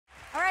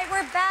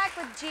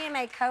with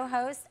GMA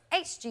co-host,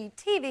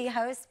 HGTV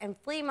host, and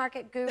flea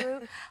market guru,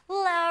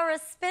 Lara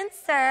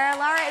Spencer.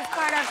 Lara is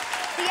part of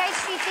the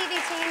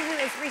HGTV team who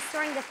is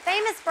restoring the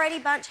famous Brady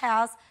Bunch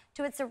house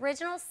to its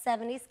original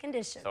 70s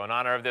condition. So in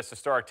honor of this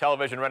historic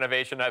television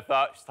renovation, I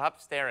thought, stop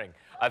staring.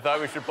 I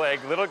thought we should play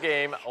a little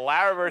game,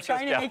 Lara versus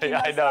Kellie.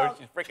 I know,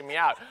 she's freaking me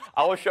out.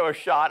 I will show a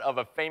shot of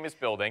a famous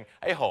building,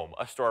 a home,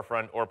 a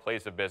storefront, or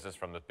place of business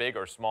from the big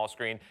or small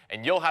screen,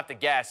 and you'll have to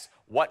guess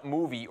what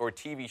movie or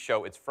TV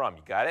show it's from.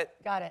 You got it?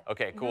 Got it.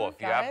 Okay, cool.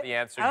 If you have the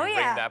answer, you ring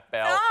that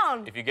bell.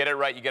 Phone. If you get it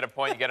right, you get a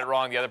point. You get it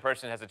wrong, the other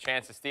person has a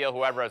chance to steal.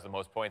 Whoever has the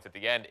most points at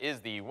the end is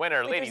the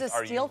winner. Wait, Ladies,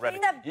 are you ready?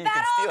 The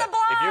Battle of the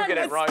Blondes. If you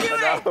get it wrong, you know.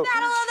 Battle of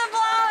the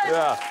Blondes.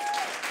 Yeah.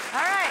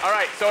 All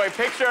right, so a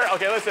picture,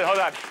 okay, listen, hold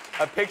on.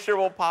 A picture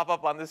will pop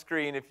up on the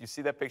screen. If you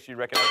see that picture, you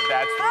recognize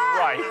that's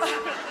right.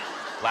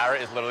 Lara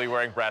is literally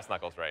wearing brass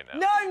knuckles right now.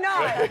 No, I'm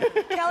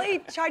not. Kellie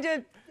tried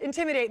to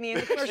intimidate me in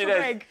the commercial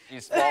break.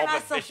 She's small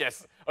but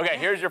vicious. Okay,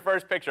 here's your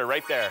first picture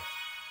right there.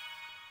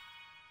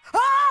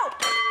 Oh!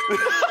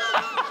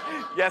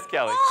 Yes,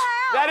 Kellie.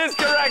 That is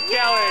correct,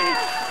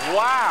 Kellie.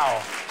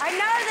 Wow. I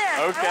know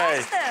this. Okay. I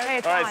watched this. Okay,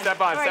 it's All right, on.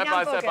 step on, All right, step on,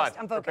 I'm step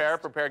on.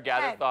 focused. Prepare,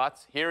 gather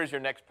thoughts. Here is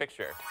your next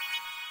picture.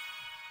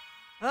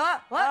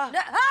 What?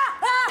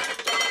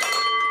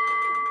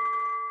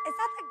 Is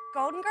that the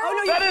Golden Girl? Oh,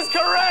 no, That is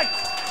correct.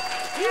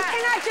 You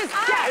cannot just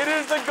guess. It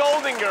is the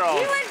Golden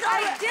Girls. You went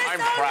like I'm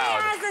disowned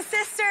proud. me as a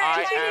sister.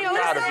 I am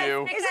proud of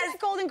you. Isn't the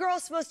Golden Girl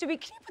supposed to be,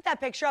 can you put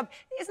that picture up?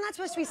 Isn't that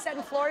supposed to be set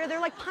in Florida?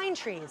 They're like pine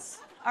trees.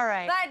 All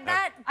right. But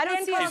that I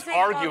don't see She's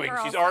arguing.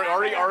 She's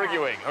already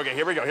arguing. Okay,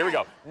 here we go. Here we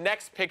go.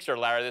 Next picture,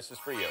 Lara. This is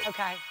for you.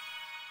 Okay.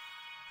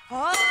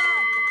 Oh,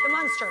 The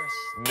Munsters.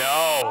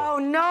 No. Oh,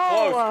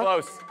 no.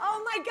 Close. Oh,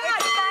 my God.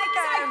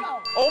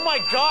 Psycho. Oh my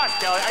gosh,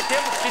 Kellie. I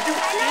can't. Did you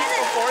see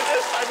before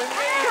this? I'm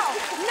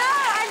amazed. no,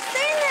 I've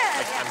seen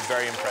this. I'm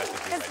very impressed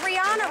with you. Because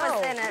Rihanna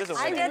was in it.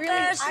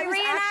 She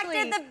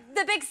reenacted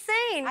the big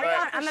scene.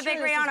 I'm a big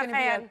Rihanna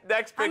fan.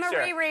 Next picture. I'm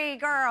a Riri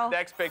girl.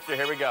 Next picture.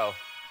 Here we go.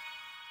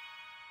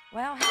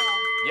 Well,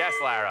 Yes,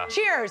 Lara.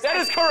 Cheers. That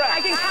is correct. I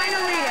can kind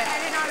of read it. I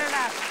did not know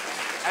that.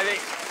 I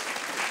think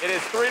it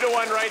is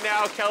 3-1 right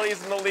now.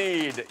 Kellie's in the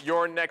lead.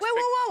 Your next. Wait,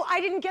 whoa.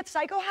 I didn't get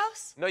Psycho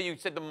House? No, you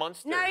said the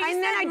Munsters. No, you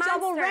And then I said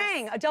double Munsters.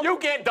 rang. A double. You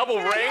can't double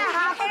ring.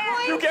 half a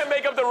point? You can't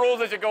make up the rules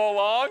as you go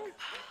along.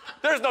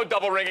 There's no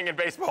double ringing in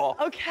baseball.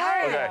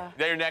 Okay. Okay.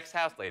 Now your next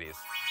house, ladies.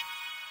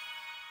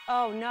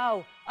 Oh,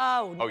 no.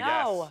 Oh, no.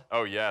 Yes.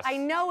 Oh, yes. I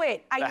know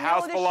it. I know the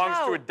house belongs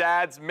show. to a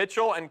dads,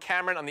 Mitchell and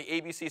Cameron, on the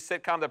ABC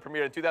sitcom that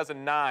premiered in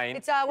 2009.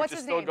 It's, what's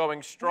his name? Still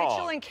going strong.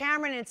 Mitchell and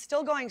Cameron, and it's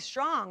still going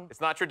strong.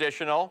 It's not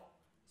traditional.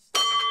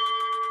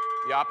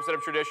 The opposite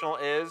of traditional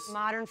is?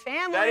 Modern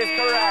Family. That is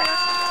correct.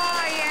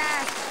 Oh,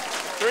 yes.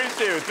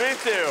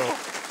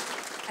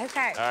 3-2.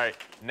 Okay. All right,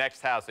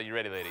 next house. Are you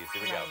ready, ladies?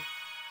 Here we go.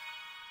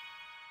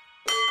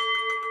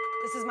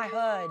 This is my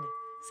hood.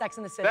 Sex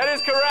in the City. That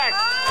is correct.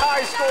 Oh,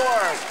 Tie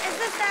score. Is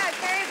this that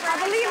Carrie Bradshaw?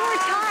 I believe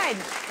we're tied.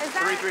 Is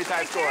that 3-3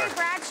 tie score. Carrie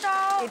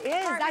Bradshaw? It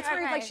is. That's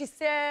where like she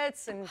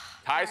sits and.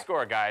 Tie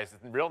score, guys.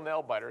 Real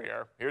nail biter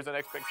here. Here's the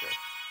next picture.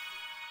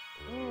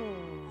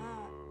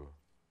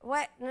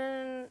 What?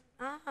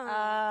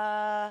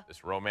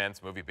 This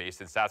romance movie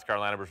based in South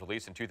Carolina was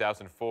released in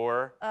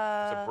 2004. It's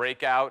a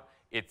breakout.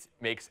 It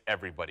makes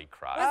everybody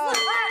cry.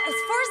 Is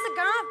Forrest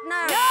Gump?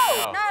 No.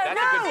 No. That's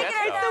a good guess,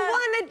 It's the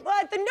one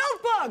that, the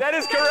Notebook. That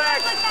is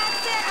correct. But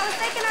that's it. I was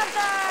thinking of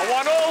the. I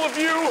want all of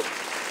you.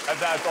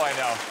 That's all I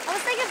know. I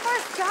was thinking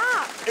Forrest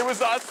Gump. It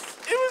was us.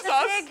 It was The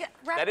us. big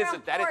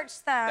wraparound porch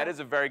stuff. That is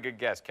a very good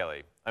guess,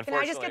 Kellie. Can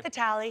Unfortunately, I just get the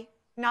tally?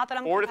 Not that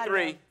I'm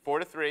 4-3.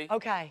 4-3.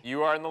 Okay.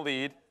 You are in the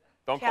lead.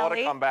 Don't call it a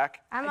Kellie?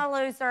 comeback. I'm a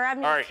loser. I'm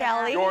All right,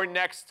 Kellie. your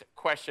next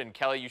question,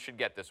 Kellie, you should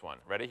get this one.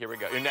 Ready? Here we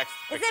go. Your next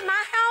Is picture. it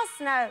my house?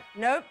 No.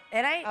 Nope.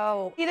 It ain't.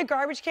 Oh, either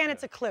garbage can.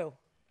 It's a clue.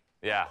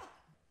 Yeah.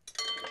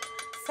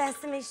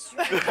 Sesame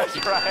Street.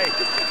 That's right.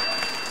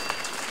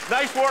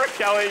 Nice work,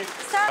 Kellie.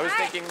 So I was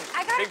thinking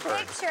I got Big a Bird.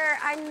 picture.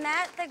 I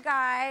met the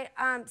guy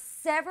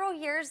several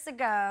years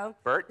ago.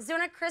 Bert? I was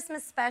doing a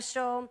Christmas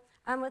special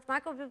with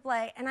Michael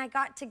Bublé, and I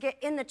got to get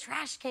in the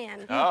trash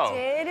can. Oh.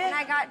 Did And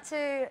I got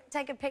to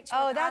take a picture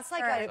with that's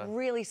like Oscar. a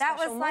really That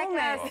special was like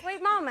moment. a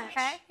sweet moment,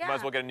 okay? You might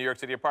as well get a New York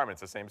City apartment.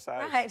 It's the same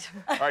size. Right.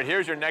 All right,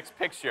 here's your next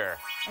picture.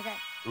 Okay.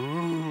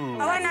 Ooh.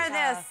 Oh, I know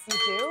this.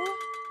 You do?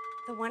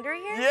 The Wonder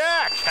Years?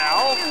 Yeah,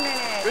 Cal. Wait a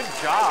minute.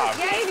 Good job.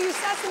 Gave you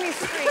Sesame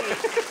Street.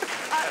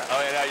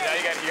 Oh, yeah, now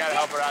you got to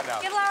help her out now.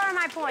 Give Laura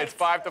my points.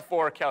 It's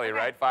 5-4, Kellie,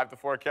 right?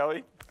 5-4,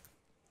 Kellie.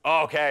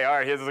 Okay, all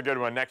right. Here's a good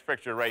one. Next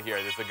picture right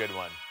here. This is a good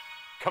one.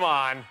 Come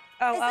on. Is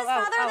this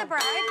Father of the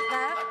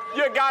Bride?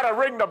 No. You gotta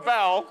ring the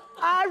bell.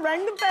 I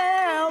rang the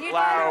bell.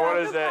 Lara, what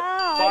is it?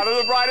 Father of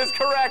the Bride is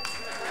correct. 1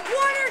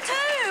 or 2.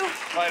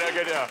 Oh, no,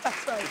 good job.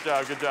 That's right. Good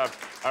job, good job.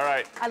 All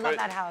right. I love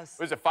that house.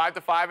 Was it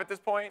 5-5 at this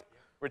point?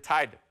 We're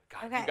tied.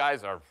 God, Okay. you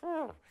guys are.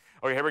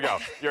 Okay, here we go.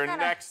 Your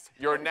next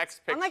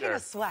picture. I'm like in a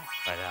sweat.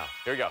 I know.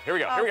 Here we go. Here we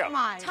go. Oh, Here we go. come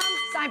on.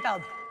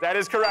 Seinfeld. That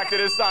is correct. It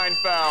is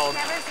Seinfeld.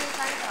 Never seen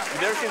Seinfeld.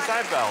 You've never seen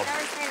Seinfeld?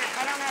 Never seen it.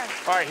 I don't know.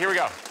 All right, here we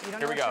go. You don't Here know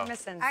we what go. you're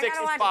missing. I 6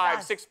 gotta is watch 5,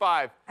 this. 6,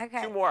 5.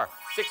 Okay. 2 more.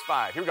 6,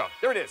 5. Here we go.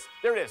 There it is.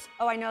 There it is.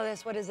 Oh, I know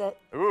this. What is it?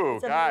 Ooh,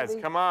 It's a guys,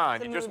 movie. come on.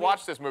 It's a You just movie.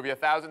 watched this movie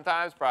 1,000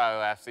 times probably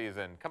last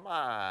season. Come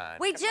on.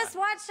 We Come just on.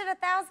 watched it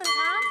 1,000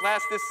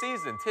 times. This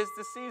season. 'Tis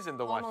the season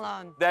to watch. Home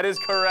Alone. That is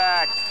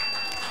correct.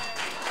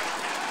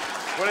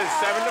 What is it,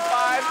 7 to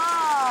 5?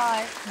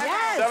 God.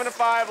 Yes. 7 to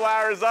 5,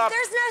 Lara's up.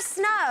 There's no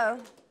snow.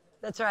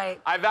 That's right.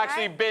 I've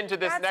actually Right? been to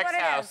this That's next what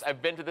it house. is.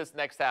 I've been to this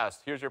next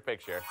house. Here's your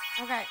picture.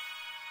 Okay.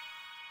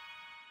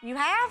 You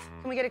have?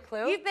 Can we get a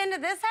clue? You've been to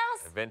this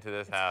house? I've been to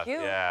this house.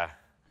 cute. Yeah.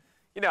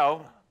 You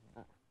know,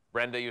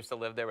 Brenda used to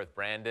live there with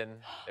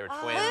Brandon. They were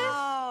twins.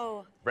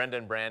 Oh. Brenda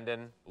and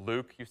Brandon.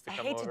 Luke used to I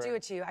come hate over. to do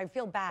it to you. I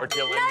feel bad. Or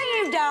Dylan. No,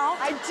 you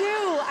don't. I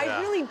do. I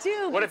Yeah. really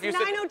do. What but if you it's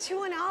said-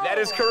 902 and 0. That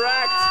is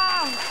correct.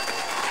 Oh.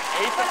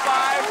 8 to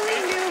 5. Only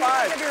 8 knew to because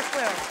 5. of your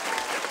clue.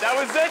 That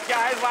was it,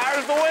 guys.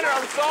 Lara's the winner.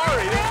 I'm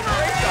sorry. This is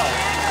great, though.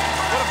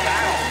 What a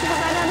battle.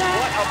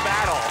 What a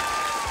battle.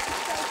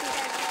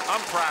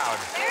 I'm proud.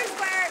 There's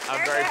work.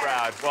 I'm very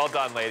proud. Well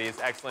done, ladies.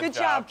 Excellent Good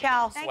job,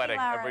 Cal. Thank Sweating. you,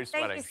 Lara. Everybody's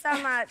Thank sweating. you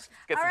so much.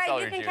 Get All some right, you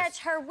celery can juice. catch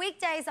her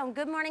weekdays on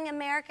Good Morning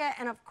America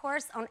and, of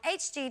course, on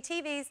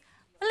HGTV's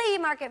Flea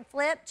Market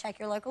Flip. Check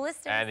your local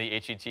listing. And the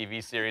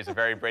HGTV series, A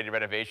Very Brady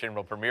Renovation,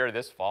 will premiere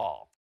this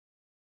fall.